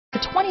The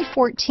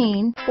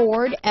 2014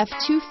 Ford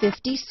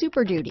F-250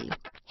 Super Duty.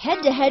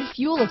 Head-to-head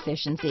fuel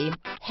efficiency,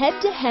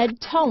 head-to-head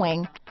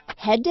towing,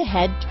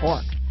 head-to-head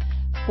torque.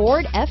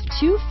 Ford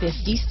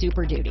F-250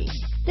 Super Duty.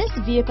 This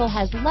vehicle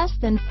has less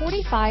than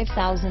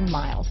 45,000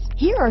 miles.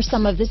 Here are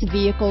some of this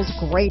vehicle's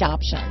great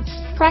options: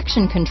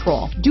 traction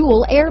control,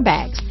 dual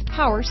airbags,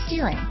 power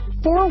steering,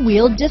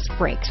 four-wheel disc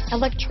brakes,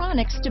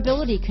 electronic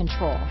stability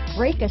control,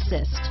 brake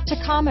assist,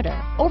 tachometer,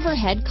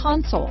 overhead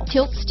console,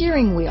 tilt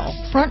steering wheel,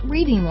 front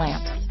reading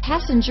lamps,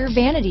 passenger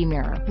vanity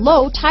mirror,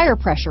 low tire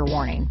pressure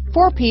warning,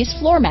 4-piece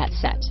floor mat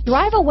set.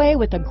 Drive away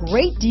with a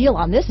great deal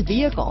on this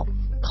vehicle.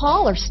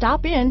 Call or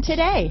stop in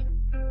today.